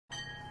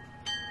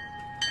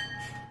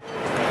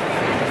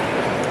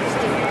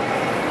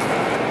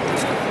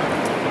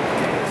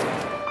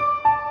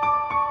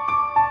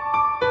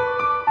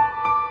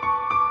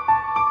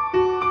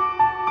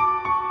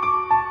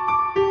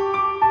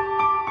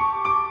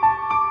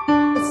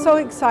so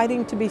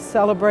exciting to be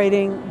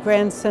celebrating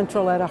Grand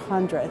Central at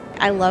 100.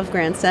 I love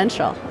Grand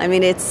Central. I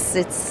mean,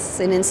 it's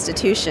an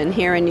institution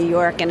here in New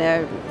York and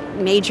a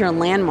major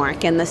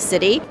landmark in the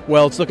city.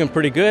 Well, it's looking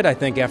pretty good, I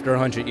think, after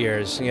 100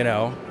 years,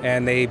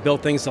 and they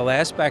built things to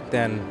last back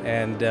then,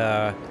 and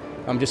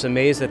I'm just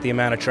amazed at the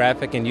amount of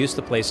traffic and use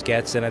the place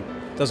gets, and it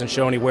doesn't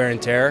show any wear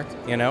and tear,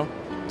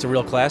 It's a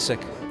real classic.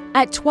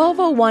 At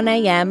 12:01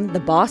 a.m., the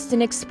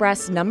Boston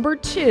Express No.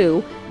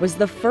 2 was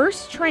the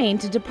first train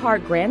to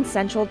depart Grand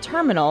Central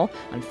Terminal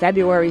on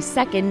February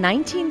 2nd,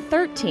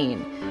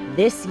 1913.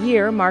 This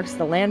year marks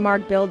the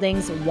landmark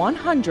building's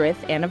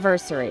 100th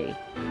anniversary.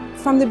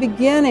 From the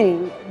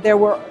beginning, there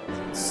were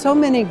so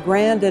many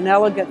grand and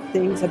elegant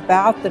things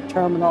about the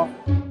terminal.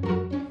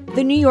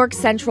 The New York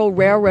Central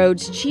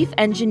Railroad's chief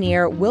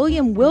engineer,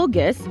 William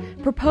Wilgus,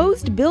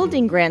 proposed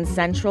building Grand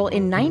Central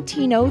in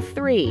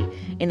 1903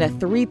 in a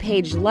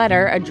 3-page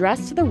letter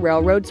addressed to the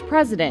railroad's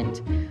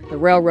president. The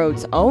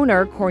railroad's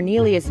owner,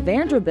 Cornelius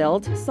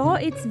Vanderbilt, saw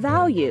its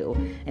value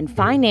and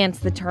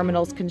financed the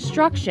terminal's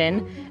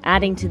construction,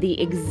 adding to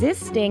the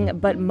existing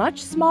but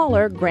much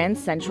smaller Grand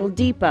Central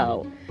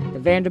Depot. The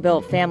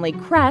Vanderbilt family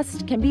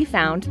crest can be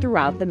found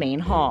throughout the main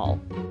hall.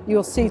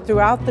 You'll see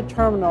throughout the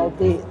terminal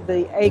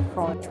the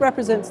acorn, which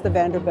represents the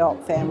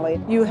Vanderbilt family.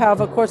 You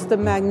have, of course, the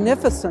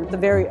magnificent, the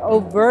very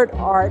overt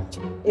art,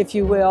 if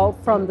you will,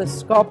 from the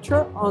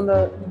sculpture on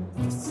the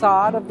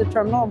facade of the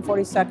terminal on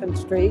 42nd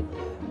Street,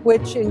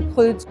 which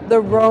includes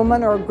the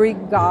Roman or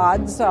Greek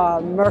gods,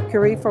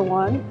 Mercury for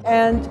one.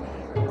 And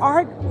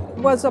art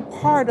was a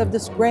part of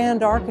this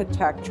grand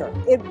architecture.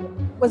 It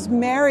was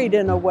married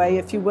in a way,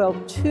 if you will,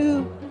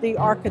 to the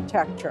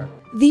architecture.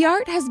 The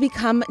art has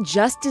become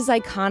just as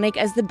iconic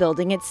as the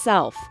building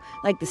itself,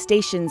 like the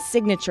station's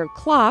signature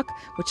clock,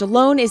 which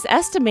alone is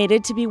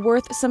estimated to be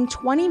worth some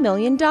 $20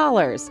 million,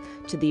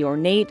 to the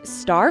ornate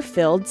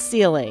star-filled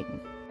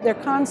ceiling. Their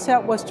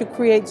concept was to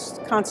create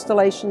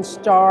constellation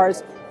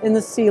stars in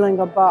the ceiling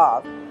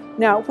above.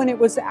 Now, when it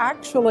was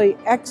actually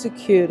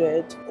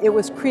executed, it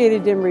was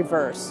created in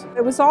reverse.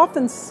 It was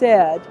often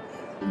said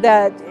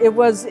that it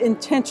was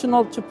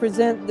intentional to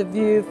present the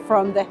view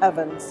from the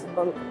heavens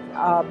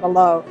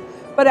below.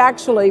 But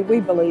actually, we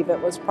believe it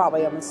was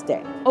probably a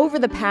mistake. Over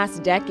the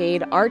past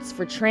decade, Arts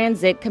for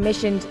Transit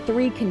commissioned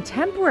 3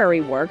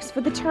 contemporary works for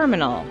the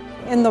terminal.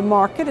 In the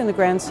market, in the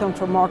Grand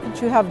Central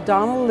Market, you have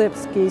Donald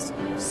Lipsky's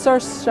Sir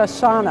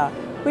Shoshana,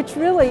 which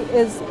really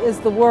is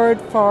the word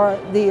for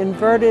the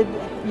inverted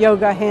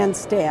yoga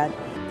handstand.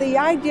 The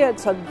idea,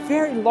 it's a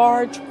very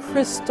large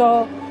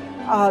crystal,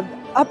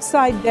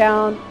 upside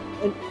down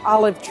an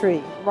olive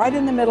tree right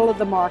in the middle of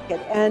the market.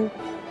 And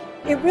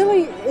it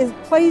really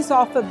plays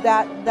off of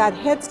that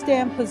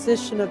headstand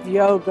position of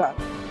yoga,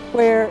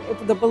 where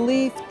the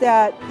belief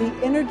that the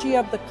energy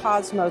of the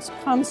cosmos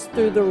comes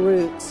through the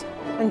roots.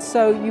 And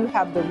so you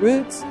have the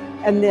roots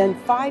and then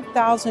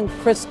 5,000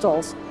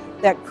 crystals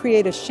that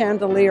create a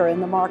chandelier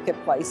in the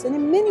marketplace. And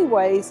in many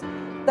ways,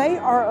 they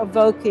are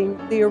evoking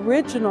the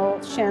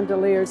original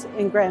chandeliers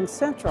in Grand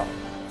Central.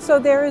 So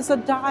there is a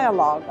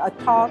dialogue, a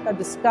talk, a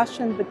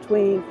discussion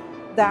between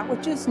that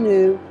which is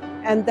new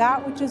and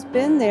that which has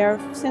been there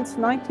since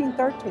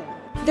 1913.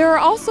 There are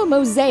also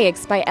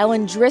mosaics by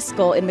Ellen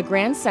Driscoll in the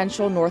Grand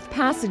Central North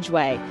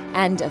Passageway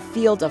and a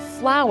field of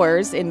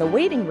flowers in the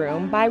waiting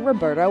room by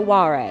Roberto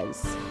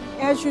Juarez.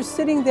 As you're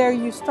sitting there,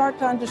 you start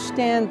to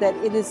understand that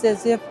it is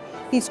as if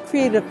he's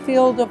created a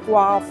field of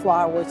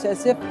wildflowers,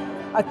 as if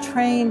a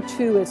train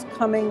too is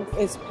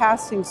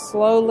passing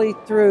slowly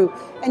through,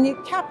 and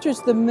it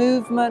captures the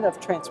movement of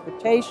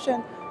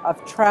transportation,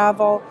 of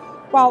travel,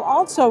 while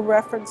also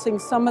referencing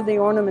some of the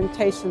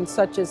ornamentation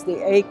such as the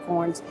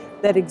acorns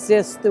that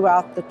exist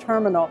throughout the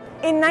terminal.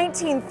 In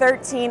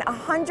 1913,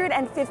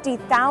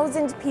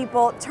 150,000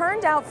 people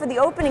turned out for the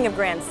opening of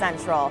Grand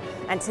Central.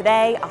 And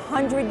today,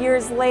 100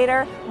 years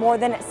later, more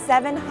than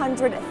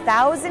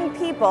 700,000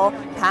 people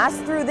pass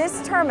through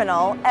this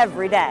terminal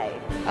every day.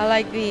 I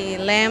like the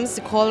lamps,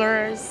 the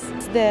colors.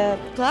 The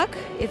clock,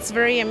 it's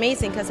very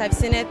amazing because I've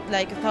seen it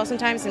like 1,000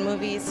 times in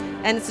movies,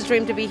 and it's a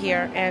dream to be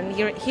here. And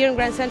here in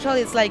Grand Central,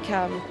 it's like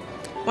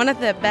one of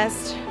the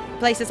best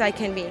places I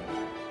can be.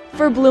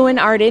 For Blouin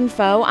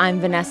ARTINFO, I'm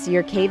Vanessa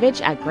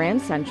Yurkevich at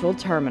Grand Central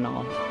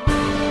Terminal.